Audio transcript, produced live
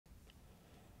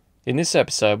In this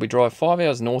episode, we drive 5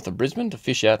 hours north of Brisbane to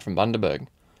fish out from Bundaberg.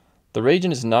 The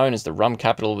region is known as the rum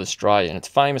capital of Australia, and its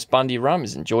famous Bundy rum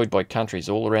is enjoyed by countries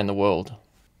all around the world.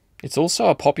 It's also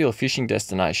a popular fishing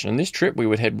destination, and this trip we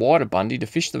would head wide of Bundy to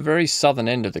fish the very southern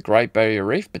end of the Great Barrier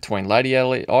Reef between Lady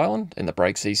Elliot Island and the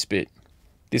Breaksea Spit.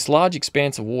 This large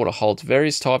expanse of water holds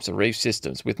various types of reef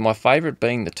systems, with my favourite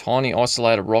being the tiny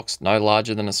isolated rocks no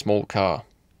larger than a small car.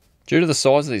 Due to the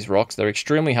size of these rocks, they're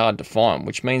extremely hard to find,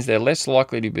 which means they're less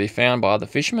likely to be found by other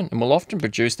fishermen and will often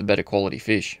produce the better quality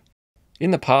fish.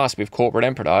 In the past, we've caught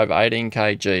Redemperta over 18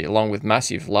 kg, along with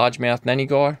massive largemouth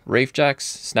nannygai, reef jacks,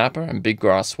 snapper and big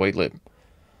grass sweetlip.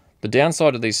 The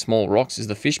downside of these small rocks is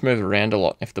the fish move around a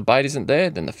lot. If the bait isn't there,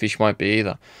 then the fish won't be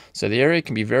either. So the area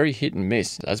can be very hit and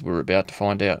miss, as we're about to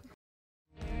find out.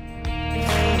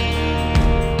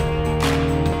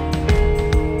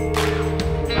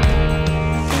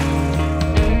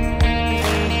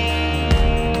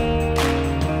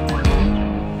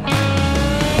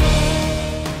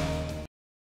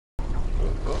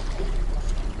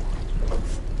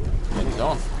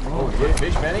 On. Oh, good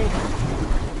fish, Benny.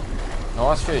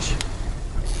 Nice fish.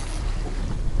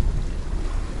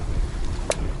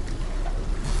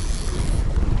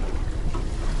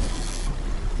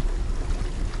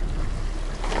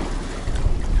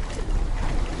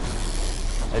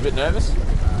 Are you a bit nervous?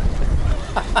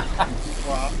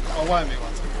 Well, I won't be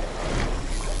once.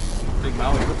 Big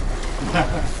mullet.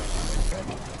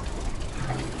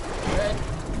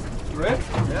 Red?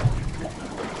 Yep.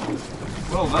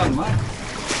 Well done, mate.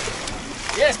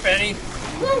 Yes, Benny.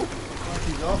 Woo!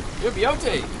 You'll be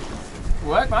OT. Good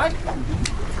work, mate.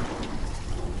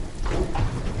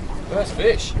 First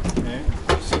fish. Yeah.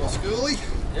 Silver schoolie.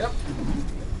 Yep.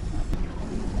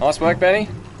 Nice work, Benny.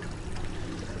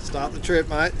 Start the trip,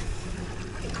 mate.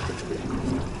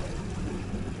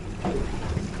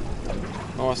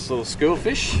 Nice little school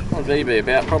fish. What would he be?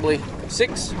 About probably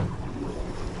 6.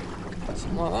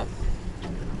 Something like that.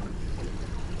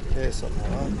 Yeah,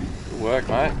 something like that. Good work,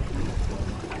 mate.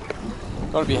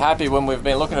 Got to be happy when we've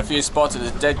been looking at a few spots and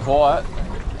it's dead quiet.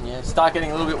 And you start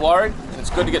getting a little bit worried. It's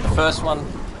good to get the first one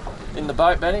in the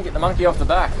boat, Benny. Get the monkey off the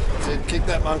back. That's it. Kick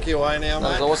that monkey away now, mate.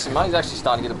 That was awesome, mate. He's actually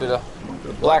starting to get a bit of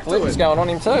black lips going on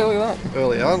him too. Look at that.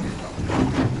 Early on.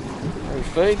 There he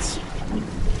feeds.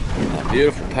 That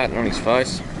beautiful pattern on his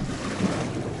face.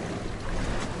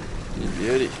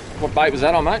 Beauty. What bait was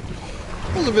that on, mate?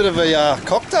 It was a bit of a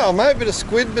cocktail, mate. Bit of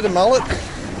squid, bit of mullet.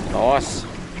 Nice.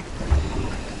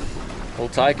 We'll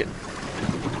take it.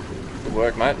 Good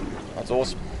work, mate. That's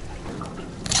awesome.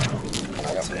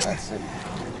 That's it.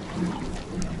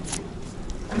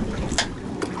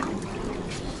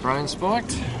 Thrown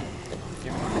spiked.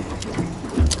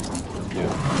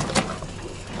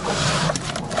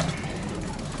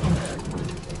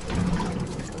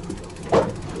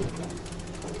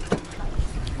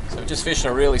 So we're just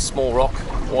fishing a really small rock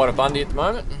wide of Bundy at the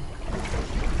moment.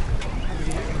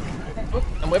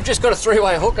 And we've just got a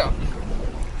 3-way hookup.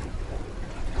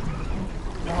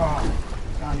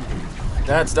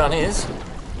 Dad's done his.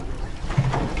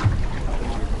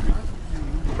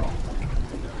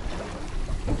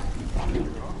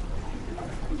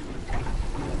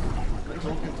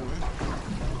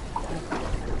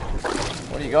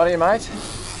 What do you got here, mate?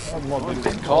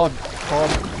 Cod.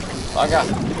 Bugger.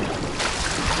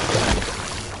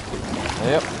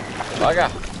 Yep.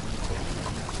 Bugger.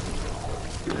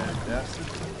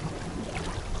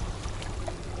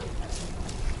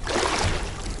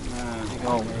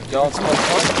 Gold spot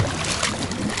cod.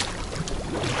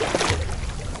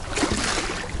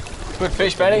 Good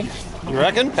fish, Benny. You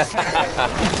reckon?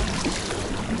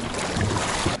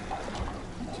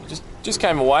 just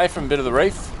came away from a bit of the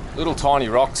reef. Little tiny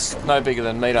rocks, no bigger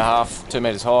than 1.5 meters, 2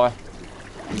 meters high.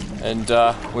 And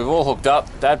we've all hooked up.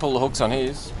 Dad pulled the hooks on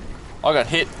his. I got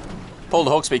hit, pulled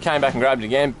the hooks, but he came back and grabbed it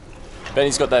again.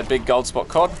 Benny's got that big gold spot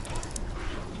cod.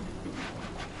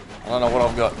 I don't know what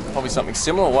I've got. Probably something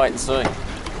similar. Wait and see.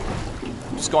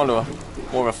 Just gone to a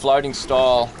more of a floating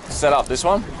style setup. This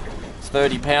one. It's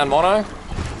 30-pound mono,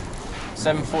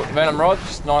 7-foot venom rod.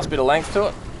 Just a nice bit of length to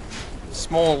it.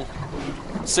 Small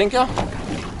sinker,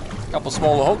 a couple of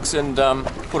smaller hooks, and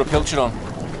put a pilchard on.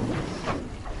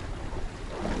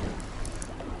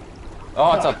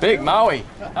 Oh, it's a big moe. Have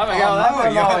a go at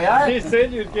that moe, eh? You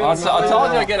said you'd get I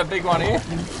told you I'd get a big one here.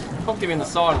 Hooked him in the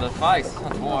side of the face.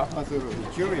 That's why. I thought it was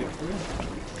curious.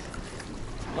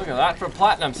 Look at that for a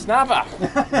platinum snapper.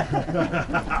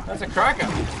 That's a cracker.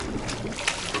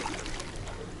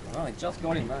 Well, he just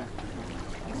got him though.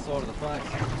 On the side of the face.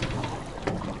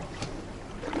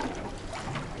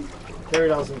 Terry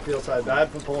doesn't feel so bad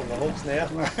for pulling the hooks now.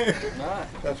 No.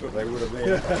 That's what they would have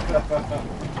been.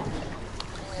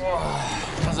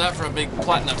 How's that for a big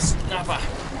platinum snapper?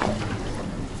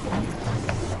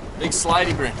 Big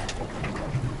slaty brim.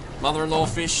 Mother-in-law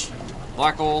fish,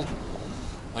 blackall.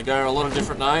 They go a lot of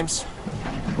different names.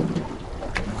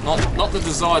 Not the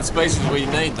desired species we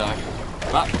need though,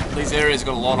 but these areas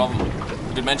got a lot of them.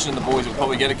 We did mention in the boys we'll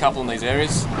probably get a couple in these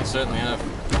areas. They certainly have.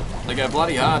 They go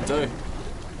bloody hard too.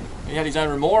 He had his own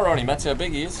remora on him, that's how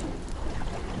big he is.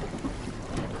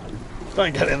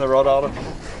 Don't get in the rod holder.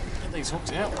 Get these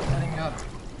hooks out. Let him go.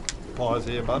 Pliers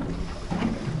here, bud.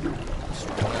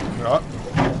 Right.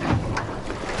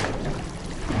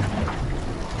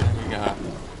 There you go.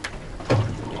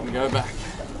 You can go back.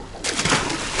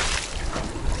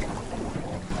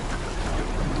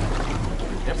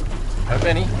 Yep. Go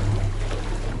Benny.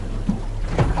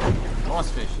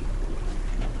 Nice fish.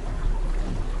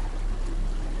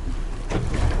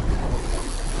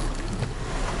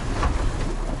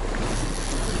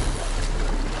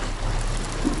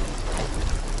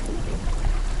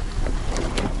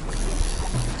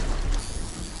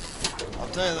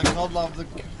 The cod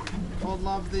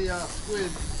love the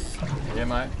squid. Yeah,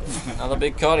 mate. Another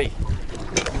big coddy.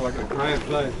 Like a crab,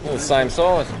 too. All the same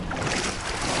size.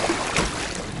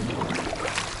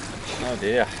 Oh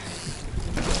dear.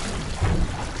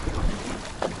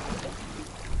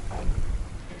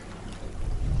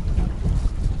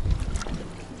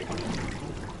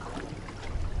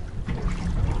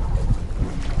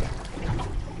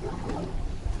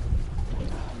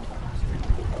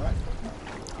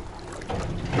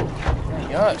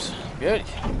 Goes. Beauty.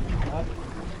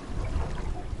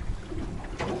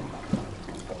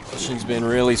 Fishing's been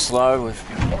really slow. We're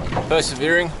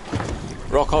persevering,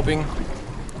 rock hopping,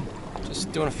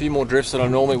 just doing a few more drifts than I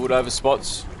normally would over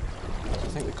spots. I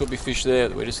think there could be fish there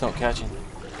that we're just not catching.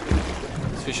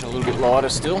 It's fishing a little bit lighter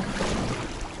still.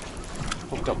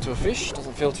 Hooked up to a fish,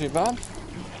 doesn't feel too bad.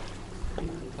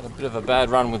 Had a bit of a bad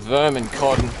run with vermin,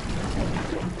 cod and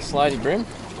slaty brim.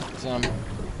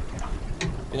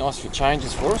 Be nice if it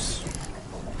changes for us.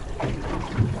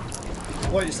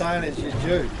 What you're saying is you're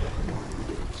due.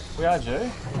 We are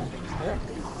due. Yep.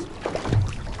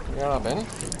 We are, Benny.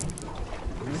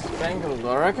 Spangled,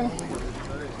 I reckon.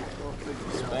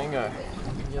 Spango.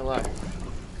 Yellow.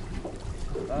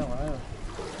 Oh, wow.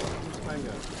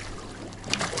 Spango.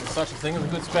 There's such a thing as a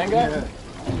good spango?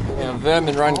 Yeah. Our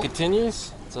vermin run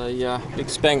continues. It's a big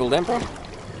spangled emperor.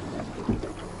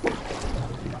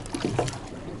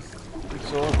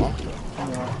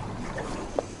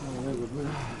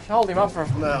 Hold him up for a...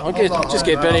 I'll just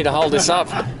get Benny to hold this up.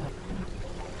 There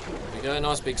we go,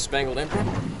 nice big spangled emperor.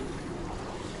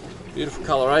 Beautiful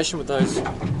coloration with those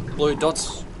blue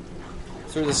dots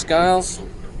through the scales.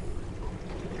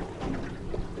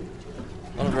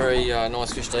 Not a very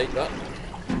nice fish to eat, but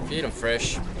if you eat them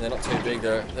fresh, and they're not too big,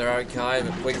 they're okay.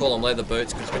 But we call them leather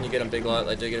boots because when you get them big like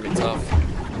that, they do get a bit tough.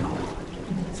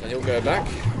 So he'll go back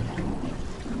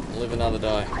and live another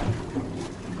day.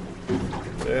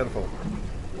 Beautiful.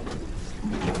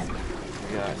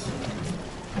 There he goes.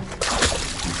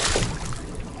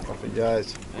 Off he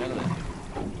goes. Out of there.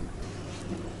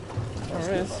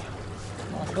 There he is.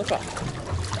 Nice flipper.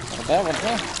 Not a bad one,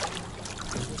 huh?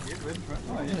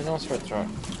 Yeah, nice red throat.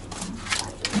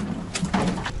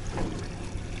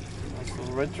 Nice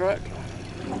little red throat.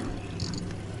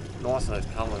 Nice those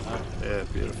colours, huh? Yeah,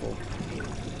 beautiful.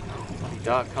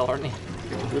 Dark colour, isn't he?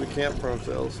 Good account for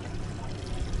ourselves.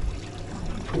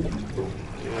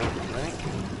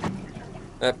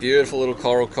 That beautiful little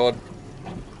coral cod.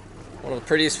 One of the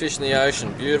prettiest fish in the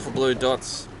ocean. Beautiful blue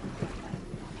dots.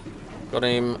 Got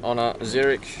him on a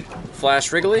xeric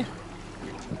flash wriggly.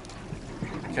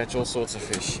 Catch all sorts of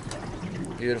fish.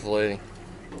 Beautiful eating.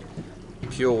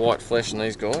 Pure white flesh in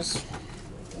these guys.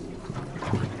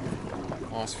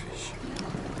 Nice fish.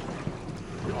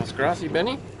 Nice grassy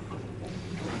Benny.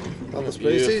 Other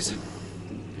species.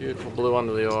 Beautiful blue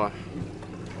under the eye.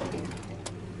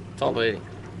 Top eating.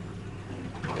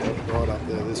 Yeah, right up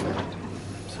there, this one.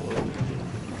 Absolutely.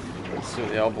 Let's see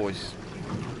what the old boys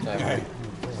say.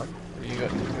 What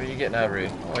are you getting over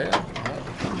here? Oh yeah.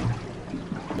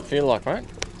 What's it feel like, mate?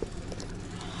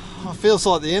 It feels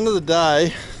like the end of the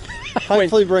day.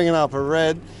 Hopefully bringing up a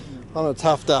red on a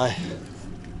tough day.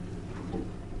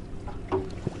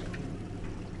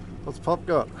 What's Pop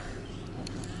got?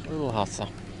 A little hustler.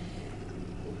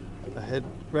 A head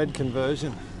red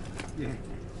conversion. Yeah.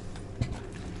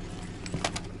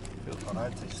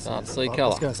 Start to see I colour.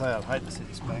 was going to say I'd hate to see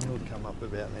the spangled come up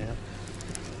about now.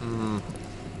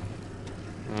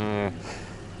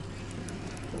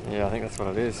 Yeah, I think that's what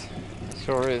it is. It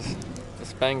sure is. The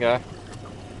spango.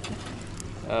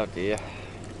 Oh dear.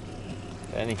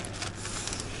 Benny.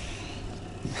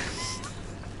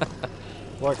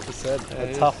 Like I said, Yeah,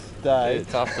 a tough day. Yeah,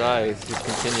 tough day. It's just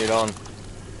continued on.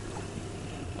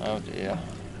 Oh dear.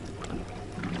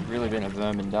 Really been a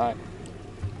vermin day.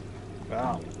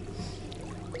 Wow.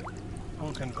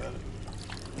 All converted.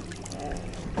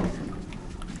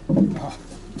 Oh,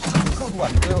 good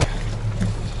one, Bill.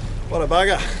 What a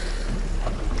bugger.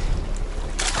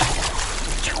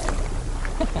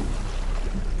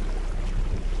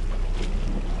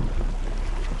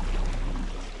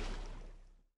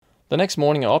 The next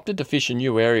morning I opted to fish a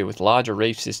new area with larger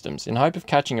reef systems in hope of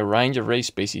catching a range of reef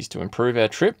species to improve our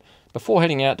trip before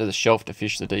heading out to the shelf to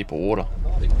fish the deeper water.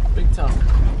 Big tusk.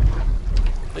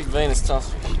 Big Venus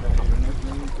tuskfish.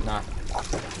 No.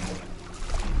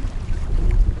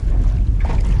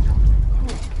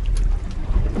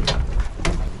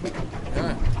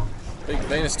 Yeah. Big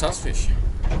Venus tuskfish.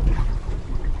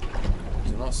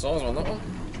 It's a nice size one, that one.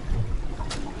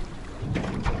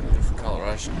 Beautiful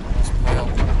coloration. Nice pale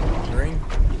green.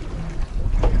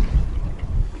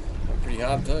 Pretty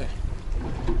hard too.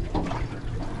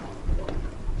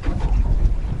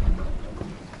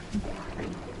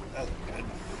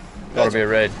 Gotta be a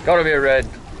red. Gotta be a red.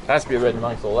 Has to be a red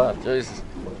amongst all that. Jesus.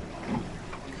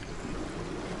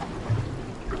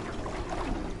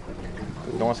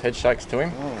 Nice head shakes to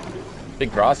him.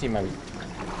 Big grassy maybe.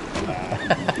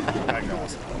 No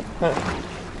grass.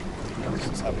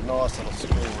 Just have a nice little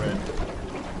school red.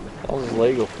 That was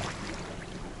legal.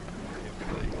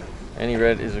 Any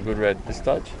red is a good red at this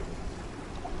stage.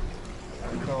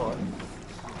 Right.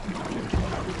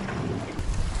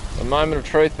 A moment of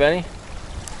truth, Benny.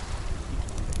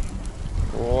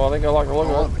 Oh, I think I like the look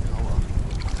of it.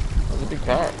 That's a big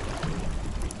parrot.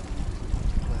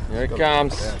 Here it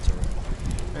comes. Yeah,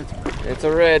 It's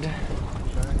a red.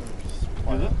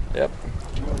 Is it? Yep.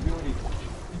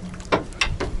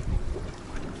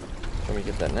 Let me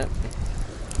get that net.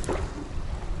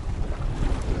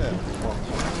 Yeah.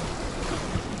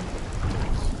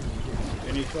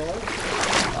 Any size?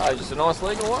 Oh, just a nice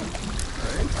legal one.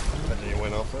 And then you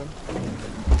went off then?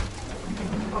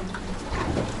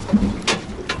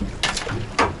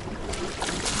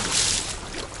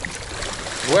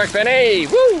 Work, Benny!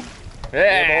 Woo!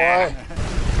 Yeah!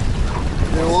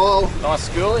 Been a while. Nice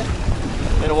schoolie.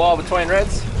 Been a while between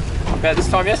reds. About this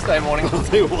time yesterday morning. I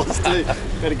think it was too.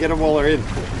 Better get them while they're in.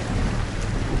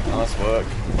 Nice work.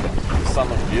 The sun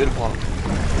looks beautiful on it.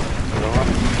 Good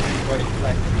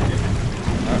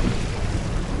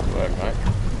work, mate.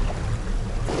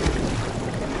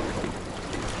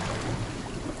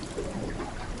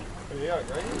 There you go,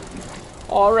 Greg.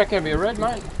 Oh, I reckon it'd be a red,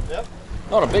 mate. Yep.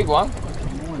 Not a big one.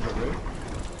 Mine's a red.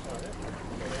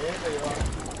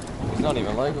 It's not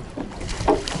even legal.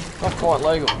 Not quite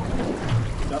legal.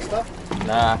 Duster?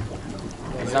 Nah.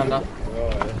 He's under. Oh,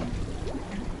 yeah.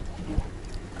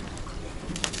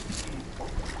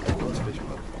 Nice fish,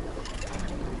 bud.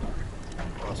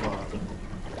 Nice one.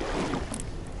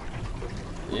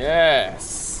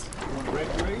 Yes. Red,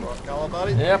 Greg? Right colour,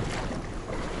 buddy? Yep.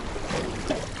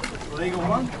 Legal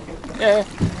one? Yeah.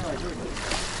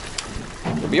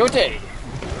 Beauty.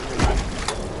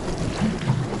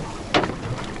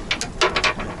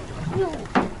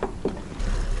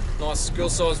 Nice skill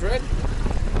size red.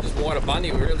 Just wider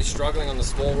bundy. We're really struggling on the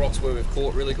small rocks where we've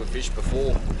caught really good fish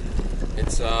before.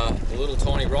 It's the little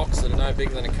tiny rocks that are no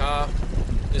bigger than a car.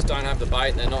 Just don't have the bait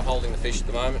and they're not holding the fish at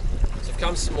the moment. So we've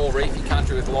come to some more reefy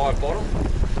country with live bottom.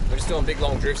 We're just doing big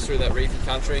long drifts through that reefy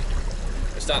country.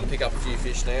 We're starting to pick up a few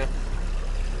fish now.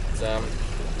 It's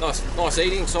nice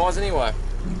eating size anyway.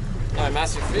 No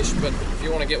massive fish, but if you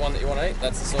want to get one that you want to eat,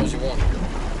 that's the size you want.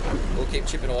 We'll keep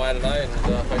chipping away today and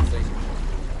hopefully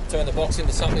turn the box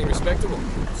into something respectable.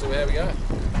 So how we go.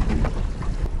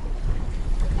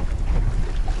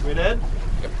 We dead?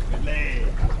 Yep. Good lad.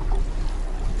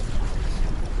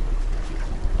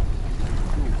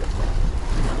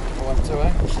 One, two,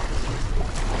 eh?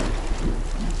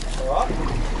 Alright.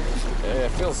 Yeah,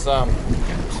 it feels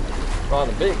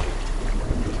rather big.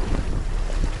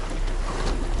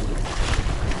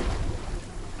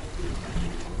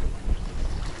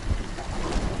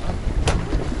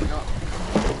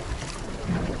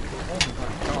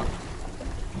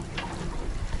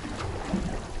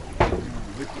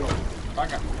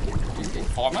 Bugger. He's getting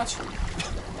 5 much.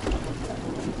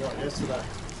 Got yesterday.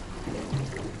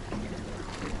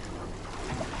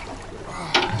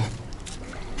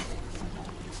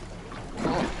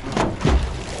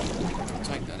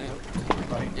 Take that out.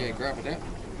 Yeah, grab it out.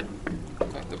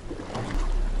 Take the.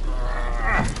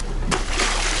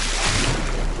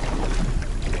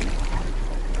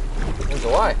 He's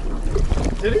away.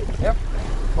 Did he? Yep.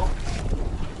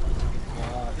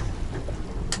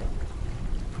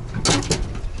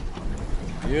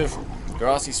 Beautiful.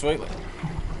 Grassy sweetlip.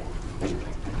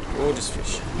 Gorgeous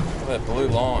fish. Look at that blue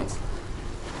lines.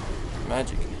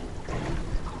 Magic.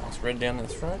 Nice red down in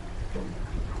the throat.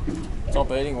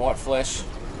 Top eating, white flesh.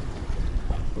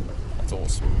 That's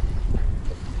awesome.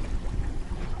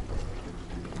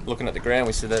 Looking at the ground,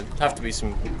 we said there'd have to be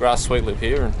some grass sweetlip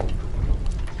here, and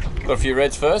got a few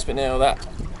reds first, but now that.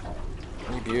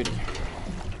 New beauty.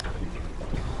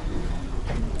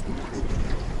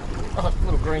 Oh,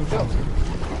 little green job.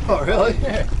 Oh, really?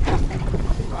 Yeah.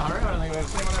 I don't think I've ever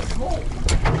seen one that small.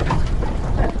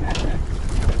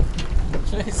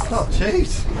 Jeez. Oh,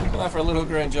 jeez. Look at that for a little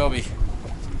green jobby.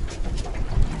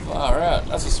 Far out.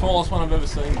 That's the smallest one I've ever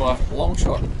seen by a long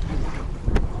shot.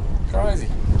 Crazy.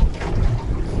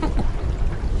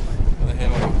 What the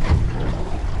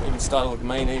hell? Even started to look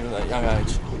mean even at that young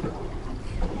age.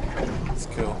 It's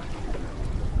cool.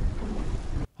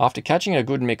 After catching a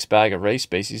good mixed bag of reef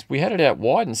species, we headed out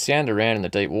wide and sounded around in the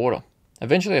deep water.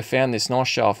 Eventually I found this nice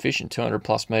show of fish in 200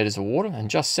 plus metres of water, and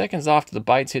just seconds after the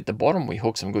baits hit the bottom, we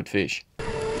hooked some good fish.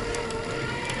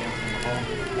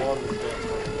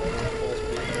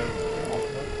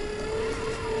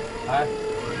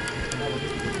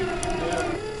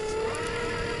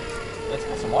 That's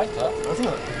got some weight to it, doesn't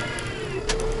it?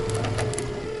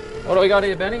 What do we got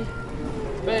here, Benny?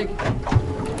 Big.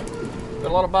 Got a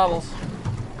lot of bubbles.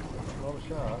 A lot of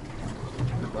sharks.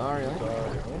 Good barrier, eh?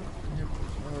 Yep.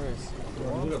 There is.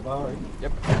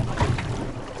 Yep.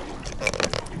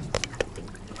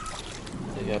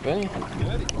 There you go, Benny.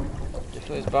 Your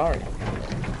first barrier.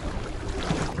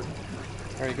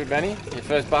 Very good, Benny. Your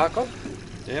first barcod?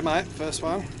 Yeah, mate. First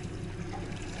one.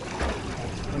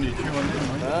 When you chewing in,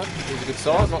 mate? No, he's a good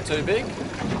size, not too big.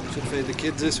 Should feed the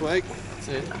kids this week. That's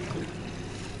it.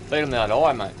 Feed them that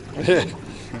eye, mate. Yeah.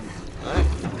 Hey?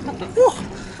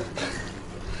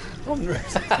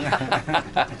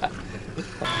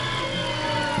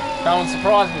 Come and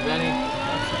surprise me, Benny.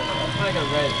 Let's make it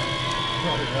red.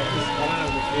 I don't know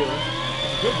the feeling.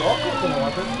 Good rock looking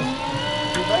like it.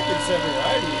 You're back in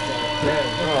 780, so. Yeah,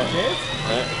 right. Chance?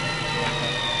 Yeah.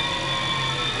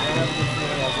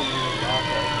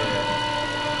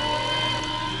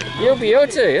 You'll be able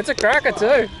to. It's a cracker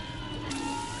too.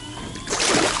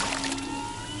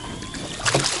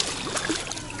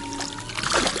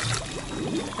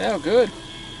 Oh, good.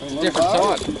 It's a different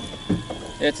type.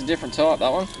 Yeah, it's a different type,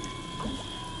 that one.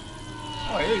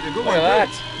 Oh, yeah, he's a good Look one. at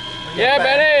that. Yeah,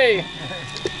 Benny!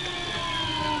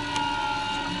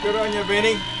 Good on you,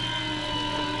 Benny.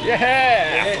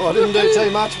 Yeah! Oh, I didn't do too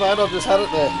much, mate. I've just had it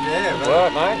there. Yeah, Good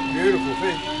work, mate. Beautiful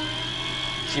fish.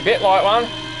 She bit like one.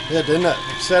 Yeah, didn't it?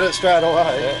 Said it straight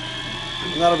away. Yeah.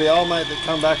 And that'll be old mate that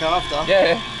come back after.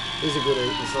 Yeah. He's a good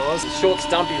eating size. Short,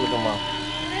 stumpy looking one.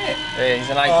 Yeah. Yeah, he's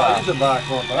an 8 Oh, bar. he's a bark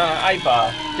like No, that. 8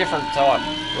 bar. Different type.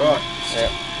 Right. Yeah.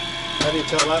 How do you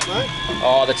tell that, mate?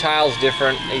 Oh, the tail's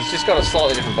different. He's just got a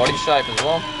slightly different body shape as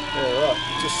well. Yeah, right.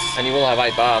 Just And he will have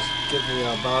 8 bars. give me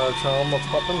a bar of try on what's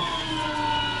popping.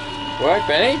 Work,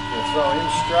 Benny. We'll throw him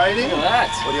straight in. Look at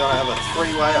that. What do you want to have, a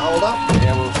three-way holder?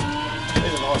 Yeah, well.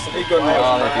 He's a nice little He's got a nice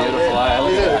Oh, tail. they're beautiful, eh? Look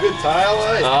He's at got a that. good tail,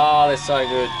 eh? Oh, they're so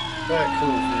good. Very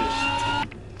cool fish.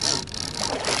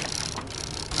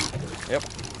 Yep.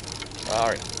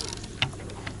 Sorry.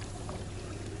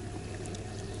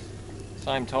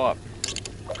 Same type.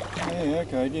 Yeah,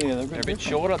 okay, yeah, They're a bit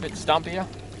shorter, a bit stumpier.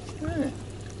 Yeah.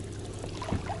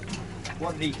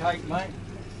 What did he take, mate?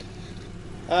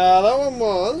 That one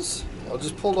was, I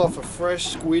just pulled off a fresh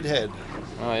squid head.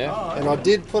 Oh, yeah. Oh, And I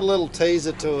did put a little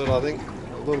teaser to it, I think.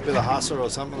 A little bit of husser or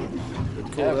something. We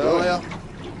caught Yeah, good. earlier.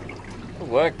 Good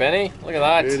work, Benny. Look at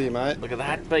that. Beauty, mate. Look at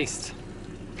that beast.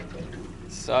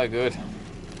 So good.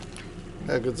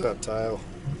 How good's that tail?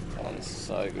 Oh, it's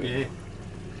so good. yeah.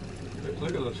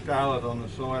 Look at the scarlet on the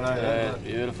side, eh? Yeah, That's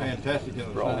beautiful. Fantastic in the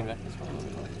Rolling sun. back this way.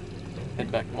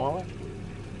 Head back my way.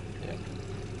 Yeah.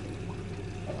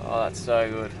 Oh, that's so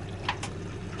good.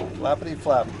 Flappity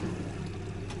flap.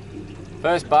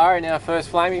 First bar, now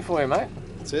first flamey for you, mate.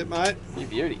 That's it, mate. You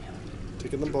beauty.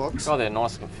 Tick in the box. God, they're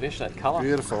nice looking fish, that colour.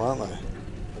 Beautiful, aren't they?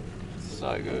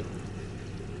 So good.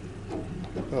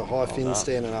 Got a high fin done.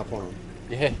 standing up on them.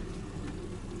 Yeah.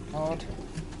 Cod.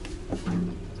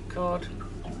 Cod.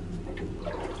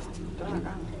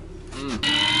 Mm.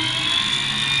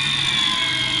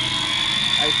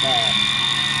 8 bar.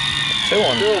 2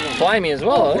 on flamey as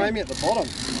well, I think. Flame at the bottom.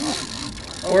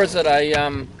 Or is it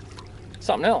a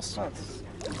something else?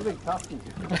 It's a big tufty.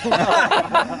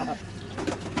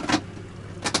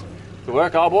 Good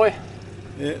work, old boy.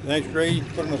 Yeah, thanks, Greg,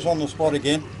 putting us on the spot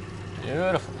again.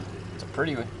 Beautiful. It's a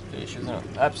pretty fish, isn't it?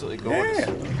 Absolutely gorgeous.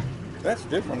 Yeah, that's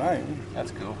different, eh?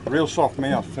 That's cool. Real soft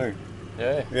mouth too.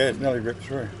 Yeah. Yeah, it's nearly ripped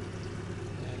through. Yeah,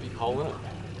 big hole in it.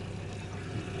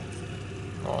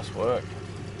 Nice work.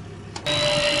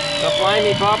 Don't blame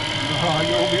me, Bob. Oh,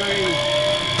 you'll be easy.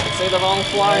 See the long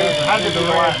flame. Had to be the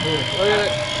right. Look at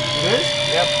it. It is?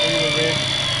 Yep. Look at the red.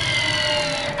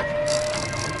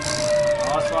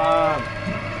 Nice one.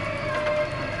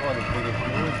 Quite a big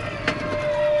one.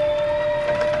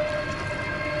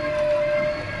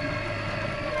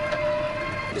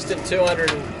 Just at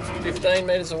 215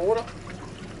 metres of water.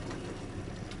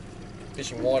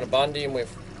 Fishing wide of Bundy, and we've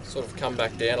sort of come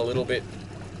back down a little bit.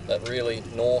 That really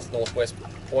northwest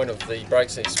point of the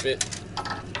Breaksea Spit.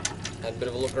 Had a bit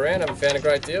of a look around, haven't found a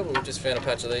great deal, but we've just found a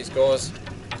patch of these guys.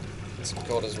 And some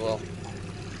cod as well.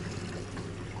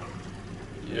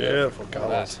 Beautiful Look at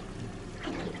colours.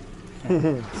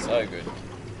 that. So good.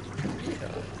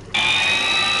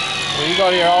 What you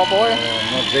got here, old boy?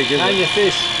 Not big, is Name it? your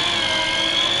fish.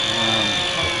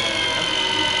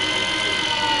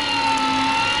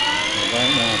 I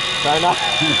Don't know. don't know.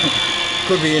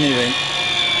 Could be anything.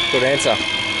 Good answer.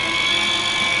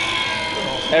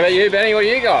 How about you, Benny? What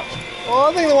you got? Oh,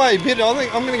 I think the way he bit it, I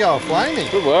think I'm going to go with flaming.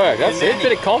 Good work. That's it.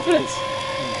 Bit of confidence.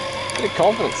 Bit of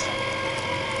confidence.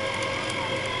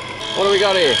 What do we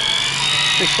got here?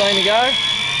 16 to go.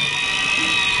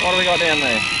 What do we got down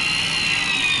there?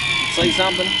 See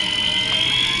something?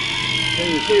 Can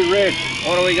you see red?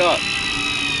 What do we got?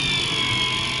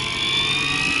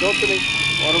 Talk to me.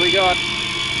 What do we got?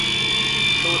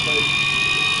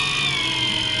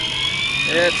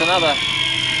 Yeah, it's another.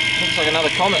 Looks like another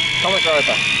comet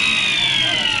groper.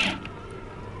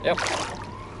 Yep.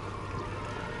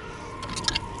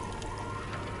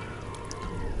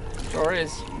 Sure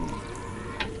is.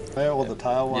 Yeah, or the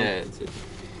tail one. Yeah, it's it.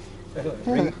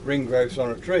 Ring growths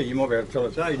on a tree, you might be able to tell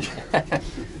its age.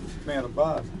 Amount of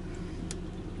bars.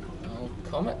 Oh,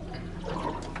 comet.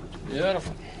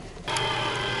 Beautiful.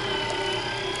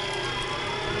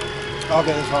 I'll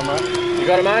get this one, mate. You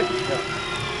got it, mate? Yeah.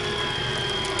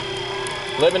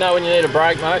 Let me know when you need a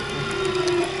break, mate.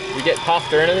 If you get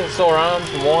puffed or anything, sore arms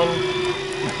from wine.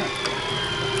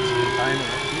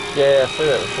 Yeah, I see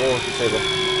that before. You see the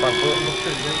front foot.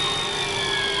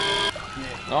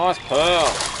 Nice pearl.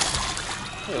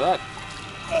 Look at that.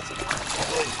 That's it.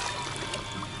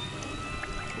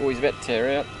 Oh, he's about to tear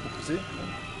out. See?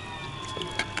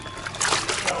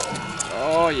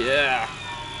 Oh, yeah.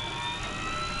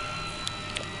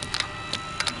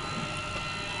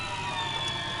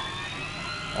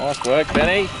 Nice work,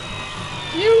 Benny.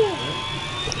 You.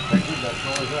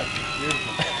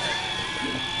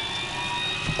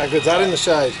 How good's that in the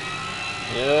shade?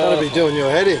 Yeah. That'll be doing your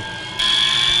head in.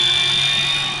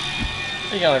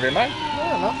 How you going over here, mate?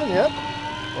 No, nothing yet.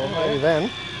 Well, maybe then.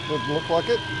 Would look like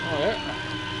it. Oh, yeah.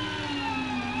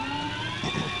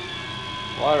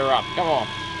 Load her up. Come on.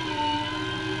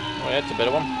 Oh, yeah, that's a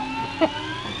better one.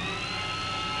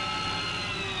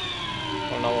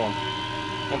 Got another one.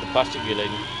 Not the plastic you're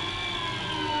eating.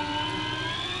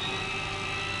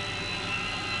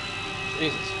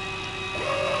 Jesus.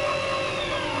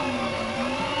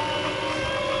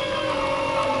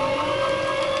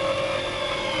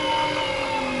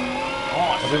 I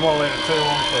didn't want to let it too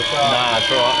long for a shark. Nah,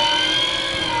 that's alright.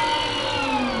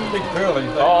 Big pearl, in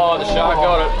fact. Oh, the shark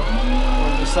got it.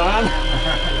 What's the sun?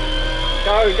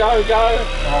 Go, go, go.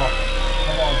 Oh,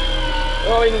 come on.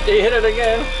 Oh, he hit it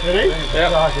again. Did he?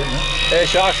 Yep. Shark, isn't it? Yeah,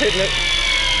 shark's hitting it.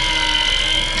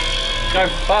 Go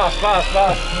fast, fast,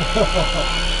 fast.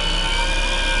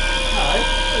 No,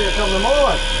 here come the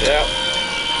mine. Yeah.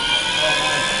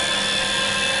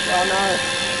 Oh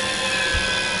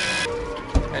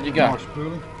How'd you no. go? Nice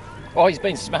pooling. Oh, he's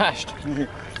been smashed.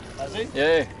 Has he?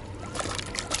 Yeah,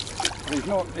 He's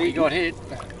not. he got hit.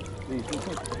 He's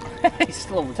not. He's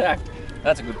still intact.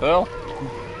 That's a good pearl.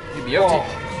 You'd be Oh,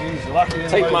 empty. she's lucky.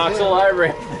 Teeth marks all over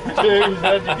him. Jeez,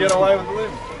 how'd you get away with the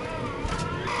limb?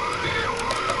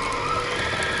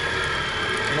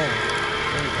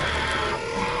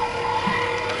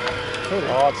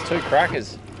 Oh, it's two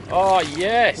crackers. Oh,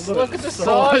 yes. Look at the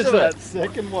size of that it.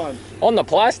 second one. On the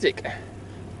plastic.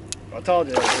 I told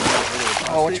you.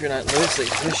 Oh, what you gonna lose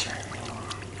these fish?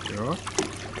 You alright?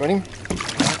 Got him?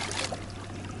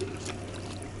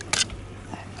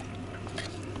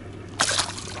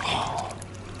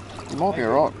 You might be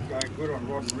alright. Going good on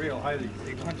rod and reel, hey, these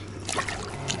big ones.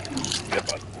 Yep,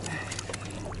 bud.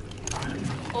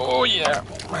 Oh, yeah.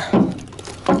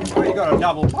 Oh, you got a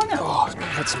double one out. Oh,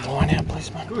 get some line out,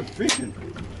 please, mate. Good fishing.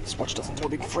 This watch doesn't do a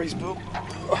big freeze pool.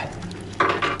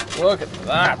 Look at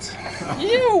that.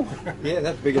 Ew. Yeah,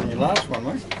 that's bigger than your last one,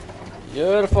 mate.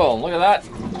 Beautiful. Look at that.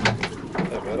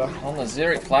 That better. On the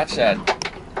Zurich flat shad.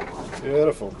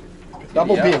 Beautiful.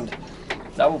 Double Yeah. binned.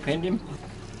 Double pinned him.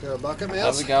 Got a bucket There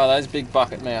mouse. we go, those big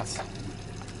bucket mouths.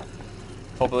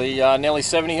 Probably nearly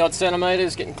 70 odd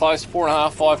centimetres, getting close to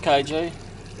 4.5, 5 kg.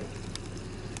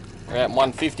 We're at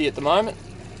 150 at the moment.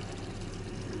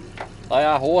 They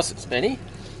are horses, Benny.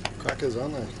 Crackers,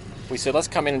 aren't they? We said let's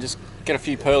come in and just get a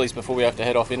few pearlies before we have to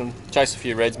head off in and chase a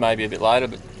few reds maybe a bit later,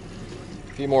 but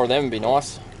a few more of them would be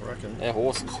nice. I reckon. They're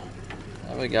horses.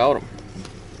 Have a go at them.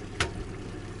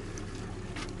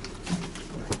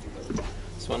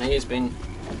 This one here's been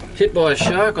hit by a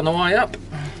shark on the way up.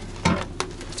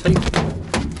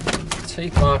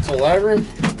 Teeth marks all over him.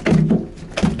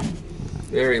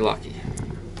 Very lucky.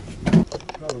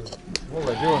 What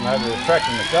they're doing, they're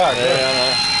attracting the shark. Yeah, I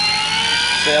know.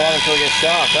 See how long until we get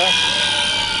sharked, eh?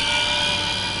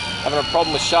 Having a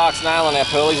problem with sharks nailing our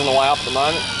pearlies on the way up at the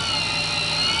moment.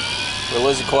 We're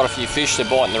losing quite a few fish, they're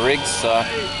biting the rigs, so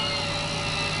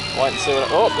wait and see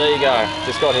what. Oh, there you go,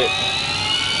 just got hit.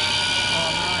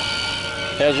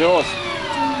 How's yours?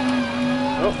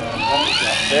 Oh,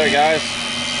 there he goes.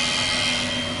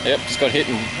 Yep, just got hit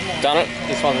and done it.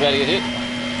 This one's about to get hit.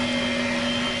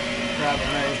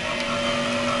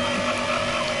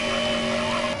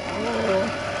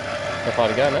 How far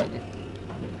to go, mate?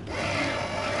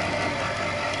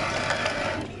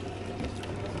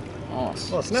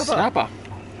 Nice. Oh, snapper. Snapper.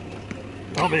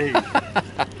 Bobby.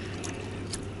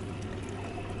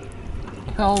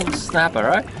 Old snapper,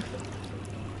 right?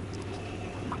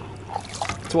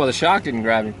 That's why the shark didn't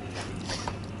grab him.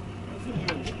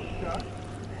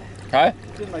 Okay?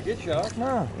 Didn't they get shark?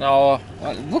 No. No,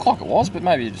 it looked like it was, but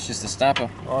maybe it's just a snapper.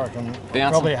 I reckon.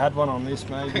 Bouncing. Probably had one on this,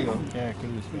 maybe. Or, yeah,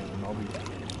 could have been a knobby.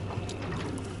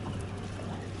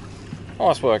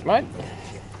 Nice work, mate.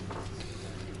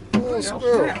 Oh,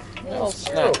 squirrel. Well,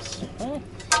 snaps. Huh?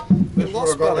 That's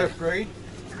what I got left, Greg.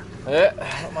 Yeah,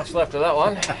 not much left of that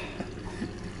one.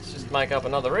 Let's just make up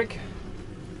another rig.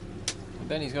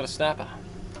 Benny's got a snapper.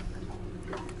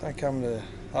 Don't come to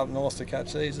up north to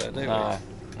catch these, though, do we? No.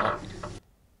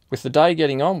 With the day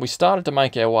getting on, we started to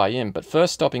make our way in, but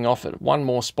first stopping off at one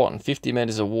more spot in 50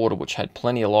 metres of water which had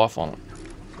plenty of life on it.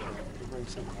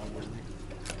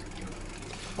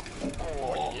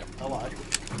 Hello.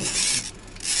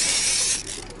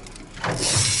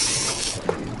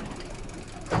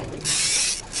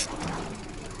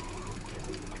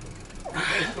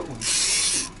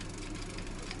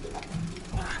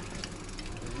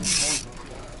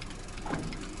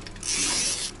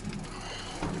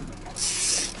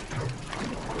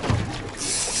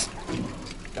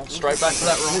 Going straight back to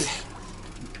that rock.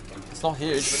 It's not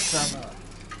huge, but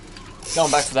it's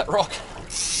going back to that rock.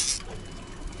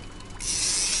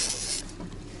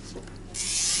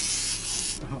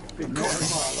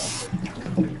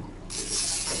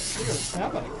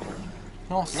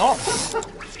 Nice knot.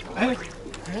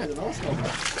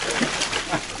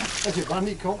 That's your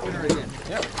Bundy comp winner again.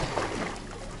 Yep.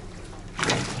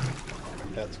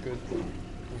 That's good. There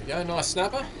we go, nice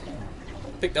snapper.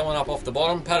 Picked that one up off the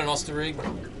bottom, paternoster rig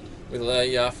with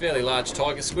a fairly large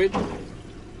tiger squid.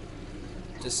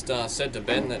 Just said to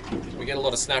Ben that we get a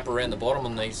lot of snapper around the bottom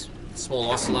on these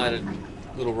small isolated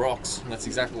little rocks, and that's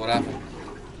exactly what happened.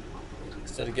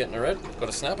 Instead of getting a red, got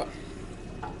a snapper.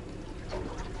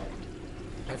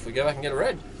 Hopefully go back and get a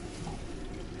red.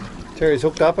 Terry's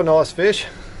hooked up a nice fish.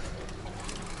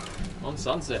 On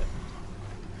sunset.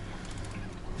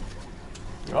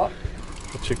 Right.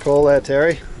 What's your call there,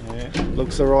 Terry? Yeah.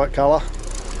 Looks the right colour.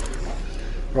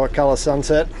 Right colour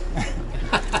sunset.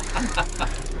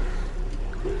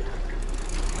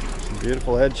 Some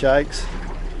beautiful head shakes.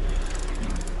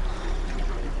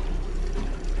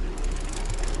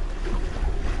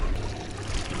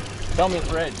 Tell me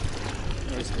it's red.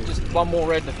 Just one more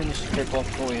red to finish the trip off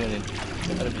before we head in.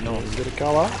 That'd be nice. A bit of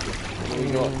colour. What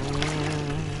we got?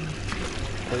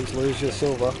 Please lose your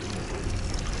silver.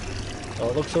 Oh,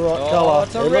 it looks the right Oh, colour.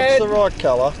 it's a It red. looks the right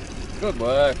colour. Good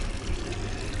work.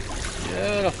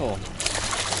 Beautiful.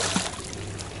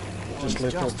 Just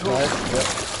lift it, mate. Yep.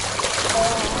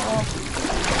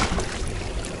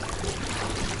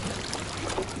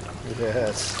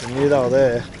 Yes, I knew they were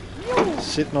there.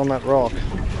 Sitting on that rock.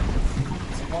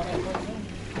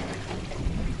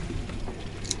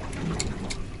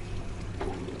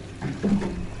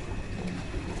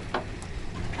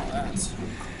 That's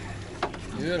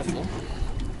beautiful.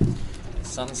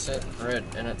 Sunset red,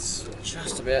 and it's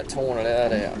just about torn it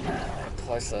out. How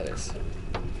close that is.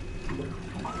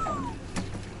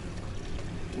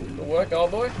 Good work,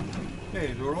 old boy. Yeah,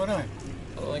 he's all right, eh?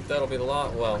 I think that'll be the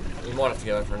last. Well, we might have to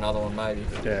go for another one, maybe.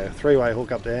 Yeah, three-way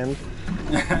hook up the end.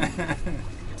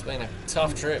 It's been a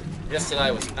tough trip.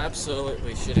 Yesterday was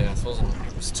absolutely shit house, wasn't it?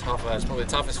 It was tough. It was probably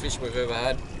the toughest fish we've ever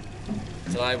had.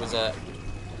 Today was a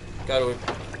go to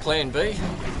plan B.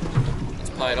 It's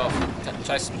paid off.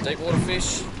 Chase some deep water fish,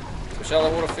 some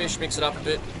shallow water fish, mix it up a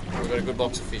bit. We've got a good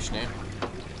box of fish now.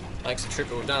 Makes the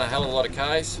trip, we've done a hell of a lot of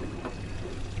Ks.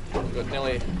 We've got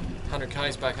nearly 100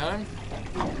 Ks back home.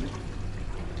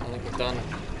 I think we've done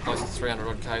close to 300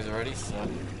 odd Ks already, so.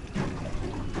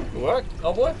 Good work,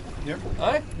 old boy? Yep.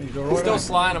 Hey? He's all right, Still eh?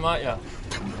 slaying them, aren't you?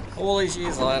 All these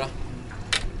years later.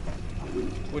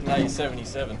 Wouldn't know you're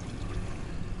 77.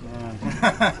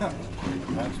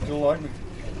 I still like me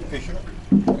fishing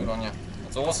it. Good on you.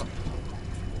 That's awesome.